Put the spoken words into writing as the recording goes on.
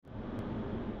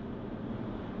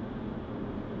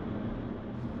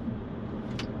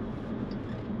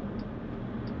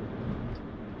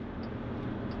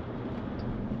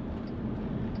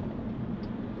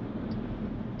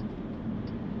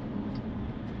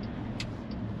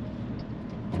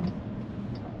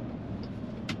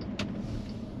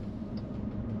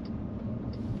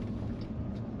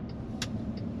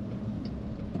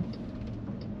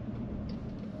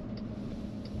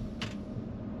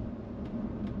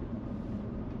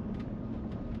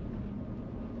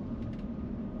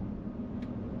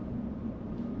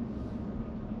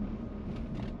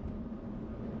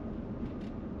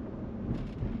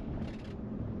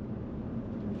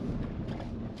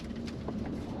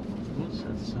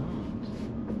that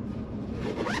sound?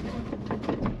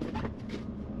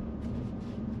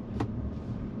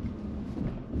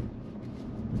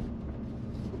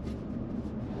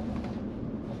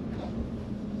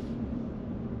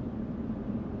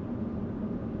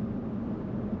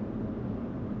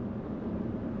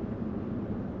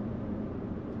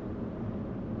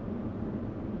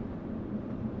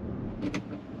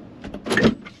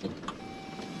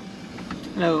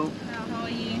 Hello. Hello, how are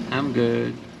you? I'm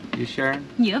good. You Sharon?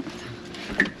 Yep.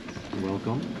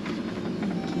 Welcome.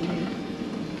 Thank you.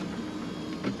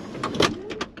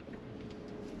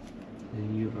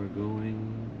 And you are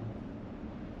going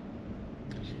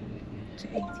To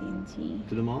AT&T.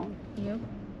 to the mall? Yep.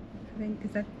 I think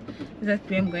is that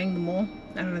where I'm going, the mall?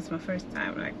 I don't know. It's my first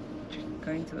time like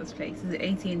going to this place. Is it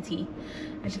AT&T?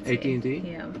 I should say. AT&T?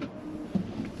 Yeah.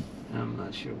 I'm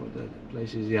not sure what that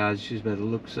place is. Yeah, it's just by the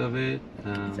looks of it.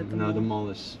 Is it the No, the mall? mall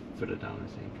is further down, I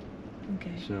think.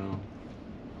 Okay. So,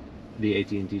 the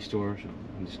AT&T store. So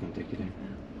I'm just gonna take you there.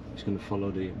 I'm just gonna follow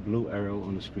the blue arrow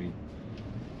on the screen.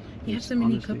 You have It's so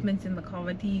many honestly- equipment in the car.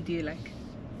 What do you do? Like.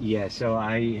 Yeah, so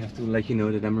I have to let you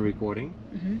know that I'm recording.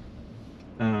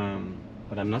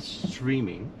 But I'm not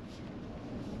streaming.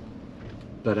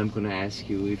 But I'm gonna ask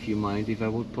you if you mind if I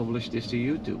would publish this to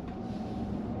YouTube.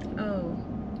 Oh.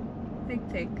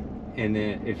 Tick. And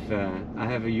if I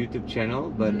have a YouTube channel,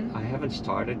 but Mhm. I haven't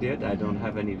started yet. I don't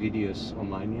have any videos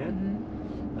online yet.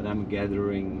 But I'm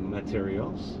gathering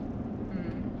materials.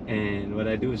 And what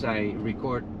I do is I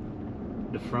record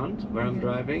the front where I'm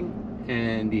driving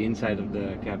and the inside of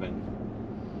the cabin.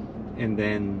 And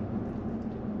then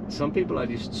some people are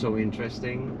just so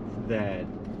interesting that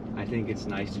I think it's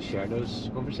nice to share those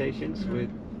conversations with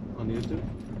on YouTube.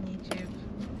 YouTube.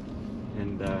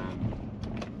 And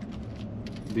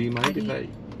do you mind if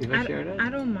I share that? I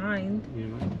don't mind. You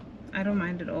mind? I don't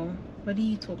mind at all. What do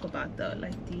you talk about though?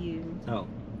 Like, do you? Oh,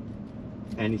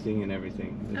 anything and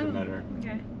everything doesn't matter.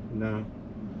 Okay. No,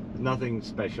 nothing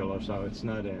special or so. It's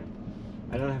not a.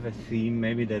 I don't have a theme.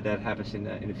 Maybe that happens in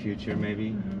the future.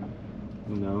 Maybe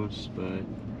who knows? But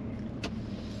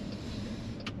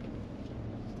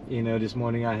you know, this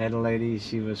morning I had a lady.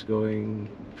 She was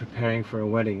preparing for a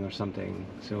wedding or something.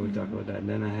 So we talked about that. And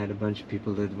then I had a bunch of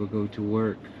people that will go to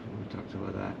work. We talked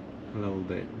about that a little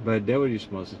bit. But they were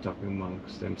just mostly talking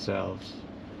amongst themselves.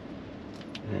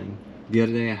 And the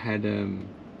other day I had a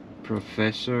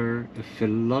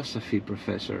philosophy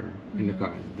professor in the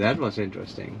car. That was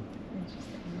interesting.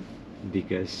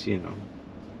 Because, you know,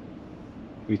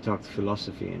 we talked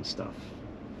philosophy and stuff.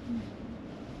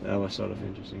 That was sort of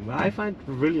interesting. But I find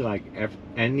really like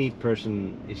any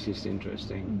person is just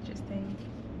interesting. Interesting.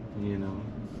 You know.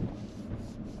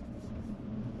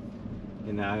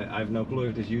 And I have no clue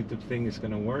if this YouTube thing is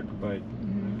gonna work, but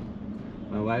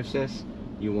my wife says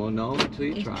you won't know until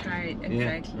you try. Try it,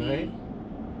 exactly. Yeah, right?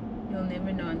 You'll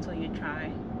never know until you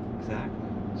try.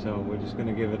 Exactly. So we're just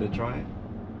gonna give it a try. If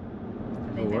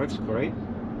it think works, that's great.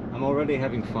 I'm already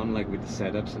having fun like with the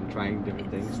setups and trying different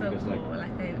things So because cool.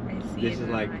 like I see this it is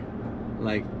in like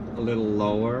my- a little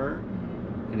lower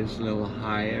and it's a little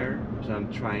higher, so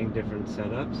I'm trying different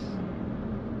setups.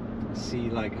 See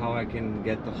like how I can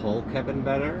get the whole cabin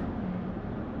better,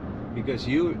 because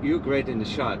you're great in the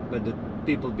shot, but the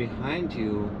people behind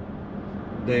you,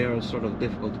 they are sort of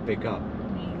difficult to pick up.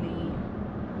 Really.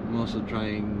 I'm also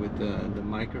trying with the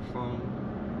microphone,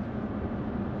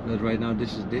 but right now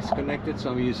this is disconnected,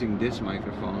 so I'm using this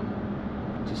microphone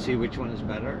to see which one is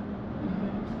better.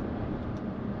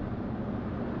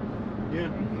 Yeah,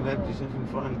 I'm just having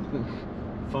fun.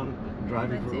 Fun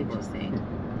driving That's for Uber. interesting.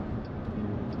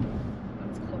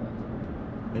 That's cool.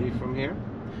 Are you from here?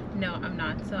 No, I'm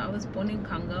not. So I was born in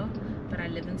Congo, but I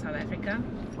live in South Africa,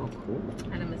 Oh, cool.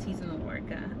 and I'm a seasonal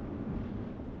worker.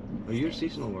 Oh, you're a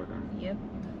seasonal worker? Yep.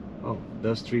 Oh,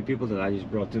 those 3 people that I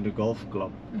just brought to the golf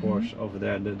club course over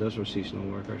there, those were seasonal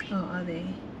workers. Oh, are they?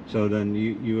 So then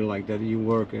you were like that, you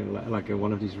work in like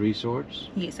one of these resorts?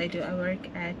 Yes, I do. I work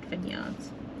at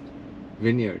vineyards.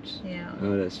 Vineyards? Yeah.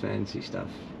 Oh, that's fancy stuff.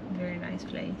 Very nice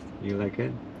place. You like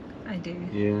it? I do.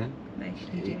 Yeah. I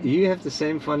actually do. You have the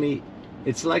same funny,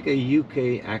 it's like a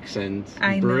UK accent,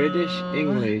 I British know.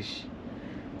 English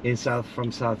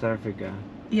from South Africa.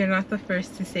 You're not the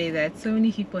first to say that. So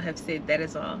many people have said that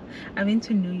as well. I went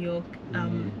to New York,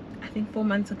 I think 4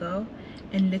 months ago,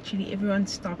 and literally everyone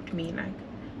stopped me. Like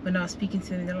when I was speaking to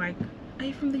them, they're like, "Are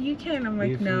you from the UK?" And I'm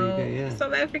like, "No, UK, yeah.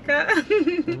 South Africa." Oh,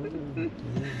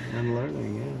 yeah, I'm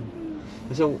learning,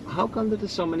 yeah. So how come that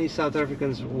there's so many South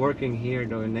Africans working here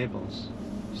though in Naples?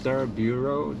 Is there a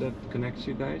bureau that connects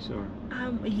you guys, or?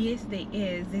 Yes, there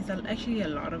is. There's actually a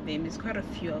lot of them. There's quite a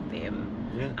few of them.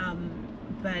 Yeah.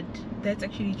 but that's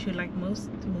actually true. Like most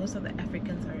of the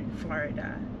Africans are in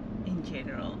Florida in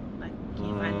general. Like you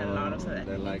find a lot of South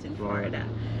Africans like in Florida.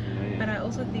 Florida. But I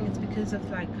also think it's because of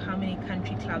like how many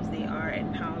country clubs there are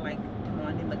and how like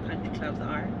demanding the country clubs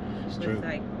are It's with true.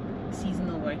 like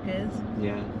seasonal workers.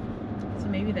 Yeah. So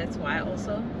maybe that's why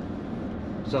also.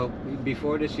 So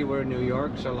before this you were in New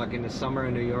York, so like in the summer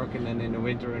in New York and then in the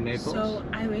winter in Naples? So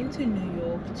I went to New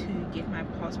York to get my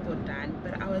passport done,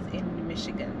 but I was in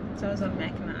Michigan. So I was on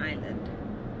Mackinac Island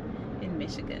in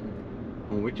Michigan.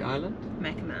 On which island?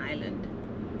 Mackinac Island.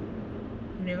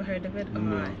 You've never heard of it?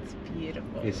 No. Oh, it's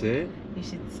beautiful. Is it? You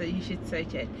should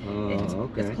search it. Oh,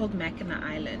 okay. It's called Mackinac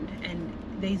Island, and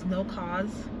there's no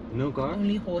cars. No car?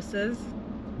 Only horses.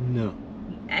 No.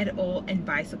 At all, and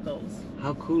bicycles.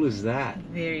 How cool is that?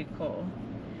 Very cool.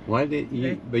 Why did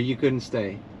you? But you couldn't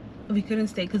stay. We couldn't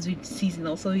stay because we're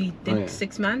seasonal, so we did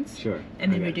 6 months. Sure.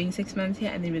 And then we're doing 6 months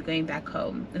here, and then we're going back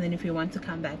home. And then if we want to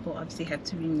come back, we'll obviously have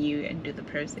to renew and do the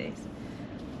process.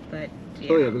 But yeah.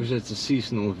 Oh yeah, because it's a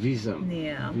seasonal visa.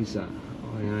 Yeah. Visa.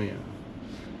 Oh yeah, yeah.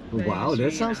 But Wow, that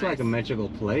really sounds like a nice. magical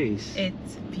place.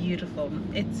 It's beautiful.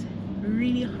 It's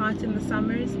really hot in the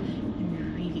summers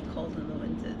and really cold in the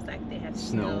winters. Like they have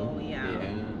snow. Yeah.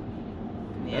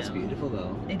 That's beautiful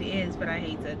though. It is, but I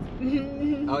hate it.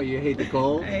 Oh, you hate the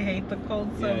cold? I hate the cold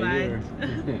so Yeah,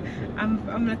 much.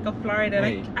 I'm like a Florida.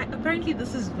 Hey. Like apparently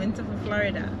this is winter for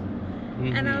Florida,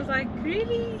 Mhm. and I was like,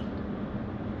 really?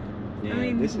 Yeah, I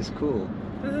mean, this is cool.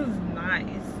 This is nice.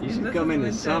 You This should is come in the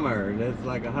winter. summer. That's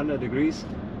like 100 degrees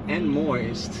and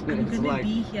moist. I'm It's gonna like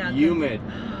be here 'cause- humid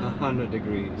 100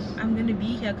 degrees. I'm gonna be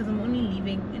here because I'm only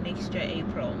leaving next year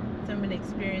April, so I'm gonna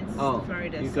experience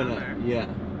Florida you're summer. gonna, yeah.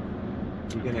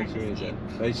 You can Kinda experience it.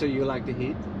 scared. So you like the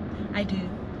heat? I do.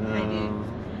 I do. Oh.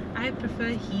 I prefer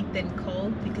heat than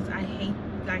cold because I hate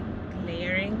like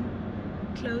layering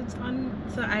clothes on.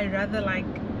 So I rather like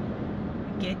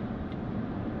get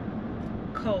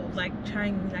cold, like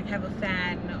trying like have a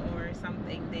fan or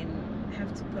something, then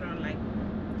have to put on like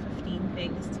 15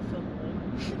 things to feel warm.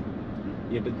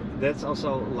 Yeah, but that's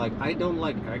also like I don't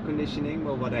like air conditioning,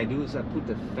 but what I do is I put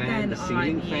the fan, the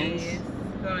ceiling fans, yes.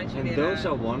 So much and better. those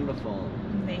are wonderful.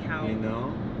 They help. You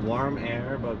know, warm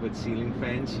air, but with ceiling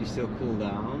fans, you still cool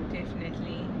down.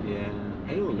 Definitely. Yeah,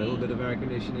 I do a little bit of air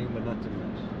conditioning, but not too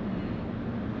much.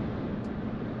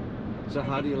 So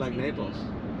how do you like Naples?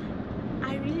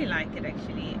 I really like it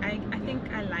actually. I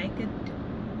think I like it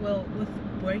well with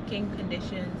working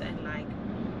conditions and like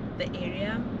the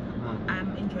area.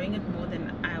 I'm enjoying it more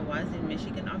than I was in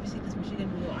Michigan, obviously because Michigan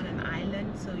we were on an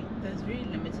island, so there's very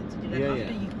limited to do. Like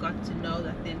after you got to know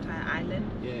like the entire island,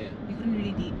 you couldn't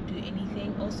really do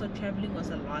anything. Also traveling was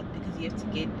a lot because you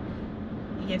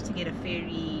have to get a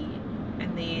ferry,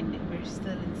 and then we're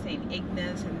still in St.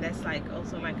 Ignace, and that's like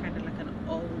also like kind of like an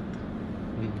old,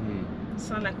 it's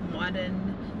not like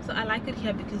modern. So I like it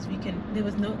here because there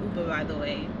was no Uber, by the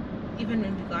way, even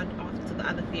when we got off to the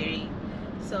other ferry.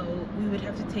 So we would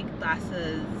have to take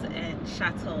buses and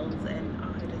shuttles, and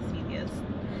it was serious.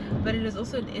 But it was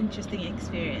also an interesting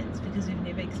experience because we've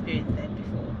never experienced that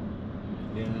before.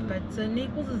 Yeah. But so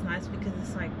Naples is nice because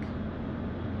it's like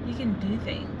you can do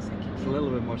things. Like it's a little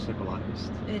bit more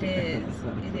civilized. It is.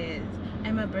 It is.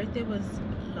 And my birthday was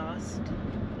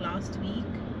last week.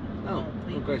 Oh,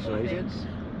 congratulations!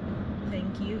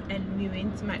 Thank you. And we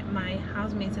went. My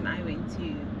housemates and I went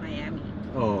to Miami.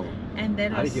 Oh. And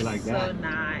that How was did you like that? so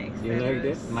nice. You liked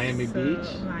it? Miami Beach?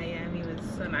 Miami was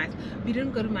so nice. We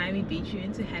didn't go to Miami Beach, we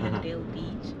went to Hallandale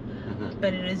Beach.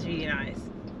 But it was really nice.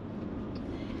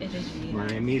 It was really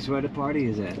nice. Miami's where the party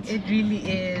is at. It really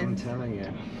is. I'm telling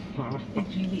you. It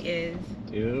really is.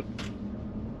 Yep.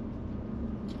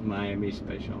 Miami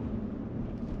special.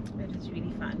 It was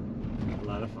really fun. A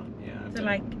lot of fun, yeah. So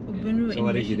like when we were in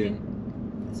what Michigan, did you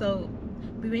do? So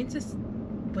we went to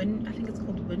I think it's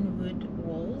called Wynwood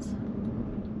Walls.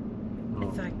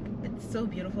 It's like it's so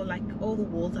beautiful. Like all the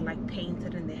walls are like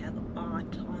painted and they have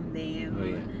art on them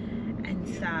and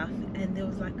stuff. And there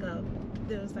was like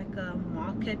a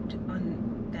market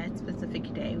on that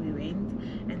specific day we went,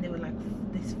 and there were like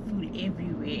there's food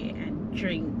everywhere and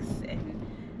drinks and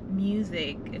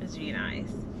music. It was really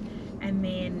nice. And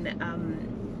then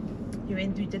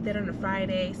we did that on a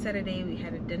Friday. Saturday we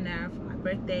had a dinner for my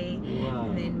birthday. Wow.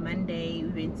 And then Monday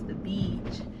we went to the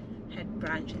beach, had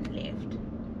brunch and left.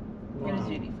 Wow. It was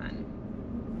really fun.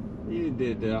 You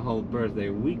did the whole birthday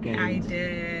weekend. I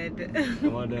did.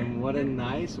 What a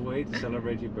nice way to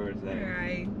celebrate your birthday.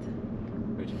 Right.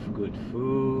 With good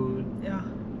food. Yeah.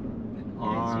 And It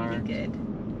art. was really good.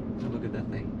 Oh, look at that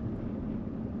thing.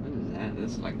 What is that?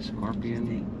 That's like a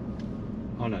scorpion.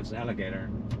 Oh no, it's an alligator.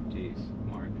 Jeez,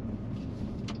 Mark.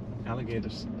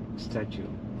 alligator statue.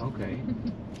 Okay.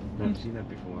 Never seen that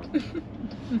before.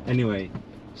 Anyway,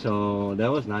 so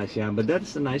that was nice, yeah. But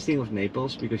that's the nice thing of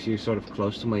Naples, because you're sort of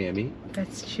close to Miami.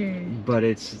 That's true. But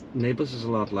Naples is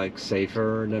a lot like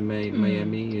safer than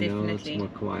Miami, you know, it's definitely. more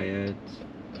quiet.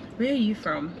 Where are you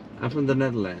from? I'm from the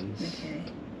Netherlands.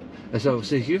 Okay. So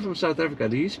since you're from South Africa,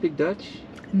 do you speak Dutch?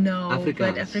 No, Afrikaans.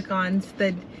 but Afrikaans,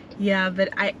 but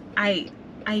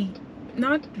I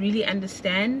not really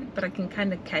understand, but I can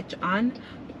kind of catch on.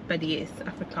 But yes,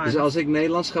 Afrikaans. Dus als ik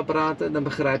Nederlands ga praten, dan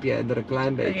begrijp jij er een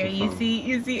klein beetje Okay, van.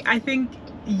 you see, I think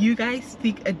you guys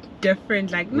speak a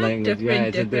different, like not Language. different, Yeah,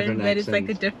 it's a different but it's like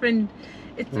a accent. different.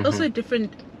 It's also a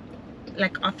different,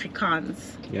 like Afrikaans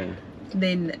Yeah.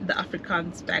 than the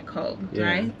Afrikaans back home,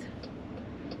 Yeah. right?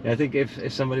 I think if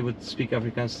somebody would speak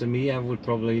Afrikaans to me, I would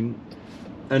probably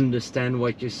understand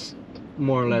what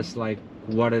more or less like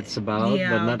what it's about,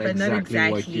 Yeah, but not but not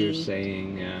exactly what you're exactly.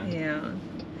 saying. Yeah. Yeah.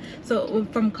 So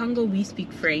from Congo we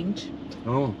speak French.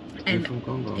 Oh, you're And from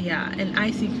Congo. yeah, and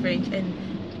I speak French, and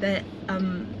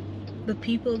the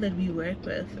people that we work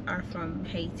with are from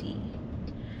Haiti.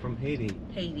 From Haiti.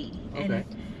 Okay.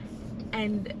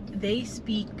 And they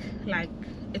speak like,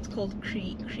 it's called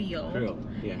Creole. Creole.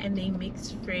 Yeah. And they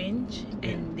mix French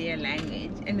and their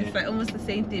language, and it's Yeah. like almost the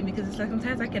same thing, because it's like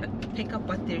sometimes I can pick up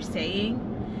what they're saying,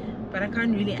 but I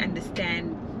can't really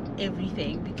understand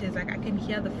everything, because like I can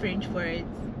hear the French words.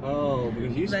 Oh,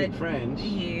 because you speak But- French.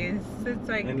 Yes, it's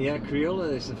like And yeah, Creole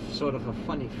is sort of a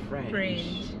funny French.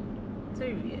 French. It's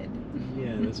very weird.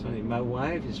 Yeah, that's funny. My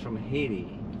wife is from Haiti.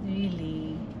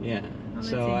 Really? Yeah. Oh, that's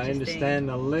So I interesting. understand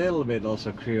a little bit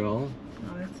also Creole.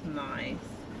 Oh, that's nice.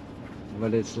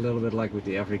 But it's a little bit like with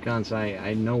the Afrikaans.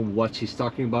 I know what she's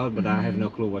talking about, but I have no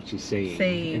clue what she's saying.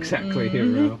 Exactly, you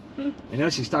know. I know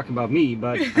she's talking about me,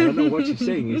 but I don't know what she's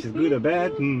saying. Is it good or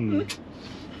bad?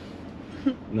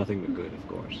 Nothing but good, of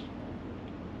course.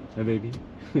 Hey, baby.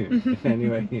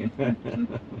 Anyway.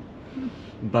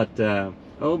 But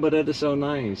but that is so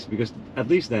nice, because at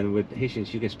least then with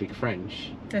Haitians you can speak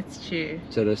French. That's true.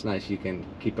 So that's nice. You can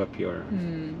keep up your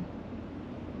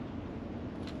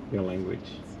language.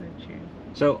 So true.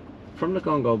 So from the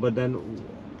Congo, but then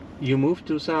you moved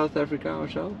to South Africa or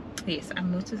so? Yes, I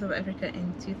moved to South Africa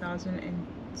in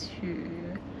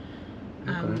 2002.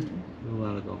 Okay. A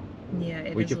while ago. Yeah,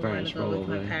 it With is your a while parents, ago with my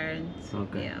probably. parents.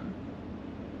 Okay. Yeah.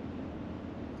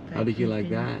 How did you like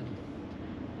that?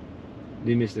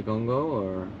 Do you miss the Congo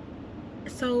or?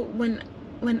 So when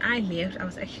I left, I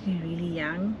was actually really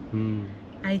young.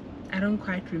 I don't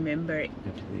quite remember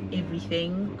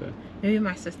everything. Okay. Maybe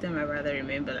my sister and my brother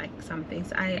remember like some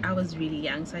things. I was really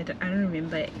young, so I don't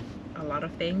remember a lot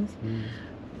of things.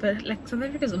 But like South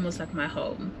Africa is almost like my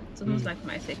home. It's almost like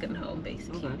my second home,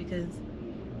 basically, because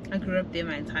I grew up there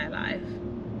my entire life.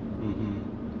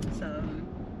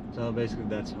 So basically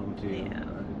that's home to you. Yeah.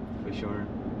 For sure.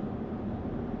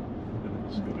 It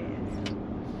is.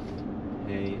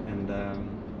 Hey, and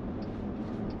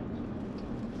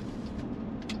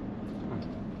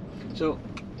so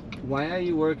why are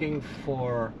you working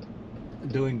for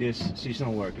doing this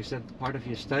seasonal work? Is that part of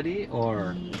your study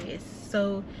or? Yes.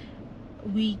 So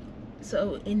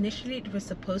initially it was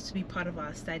supposed to be part of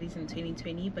our studies in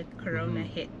 2020, but Corona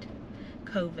hit,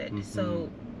 COVID. So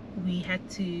we had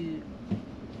to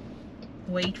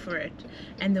wait for it,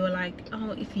 and they were like,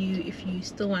 oh, if you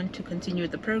still want to continue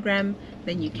with the program,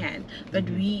 then you can. But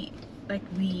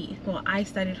I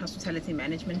studied hospitality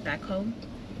management back home.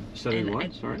 Studying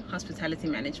what? Sorry? Hospitality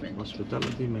management.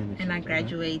 Hospitality management. And I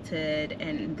graduated,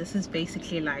 and this is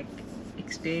basically like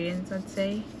experience, I'd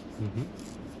say,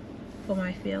 for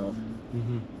my field.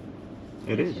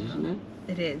 It is, isn't it?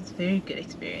 It is very good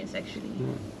experience, actually.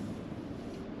 Yeah.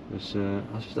 Dus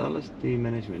hospitality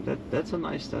management, that's a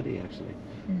nice study actually.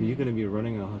 You're going to be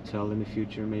running a hotel in the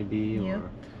future maybe, or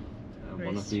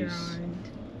one of these,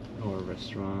 or a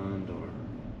restaurant, or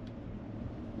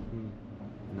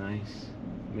nice.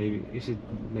 Maybe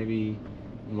maybe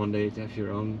one day to have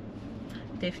your own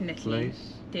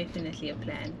place? Definitely a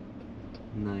plan.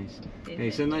 Nice. Definitely.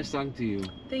 Okay, so nice talking to you.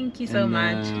 Thank you so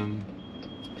much.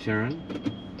 Sharon,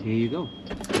 here you go.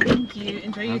 Thank you.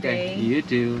 Enjoy your day. You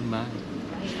too. Bye.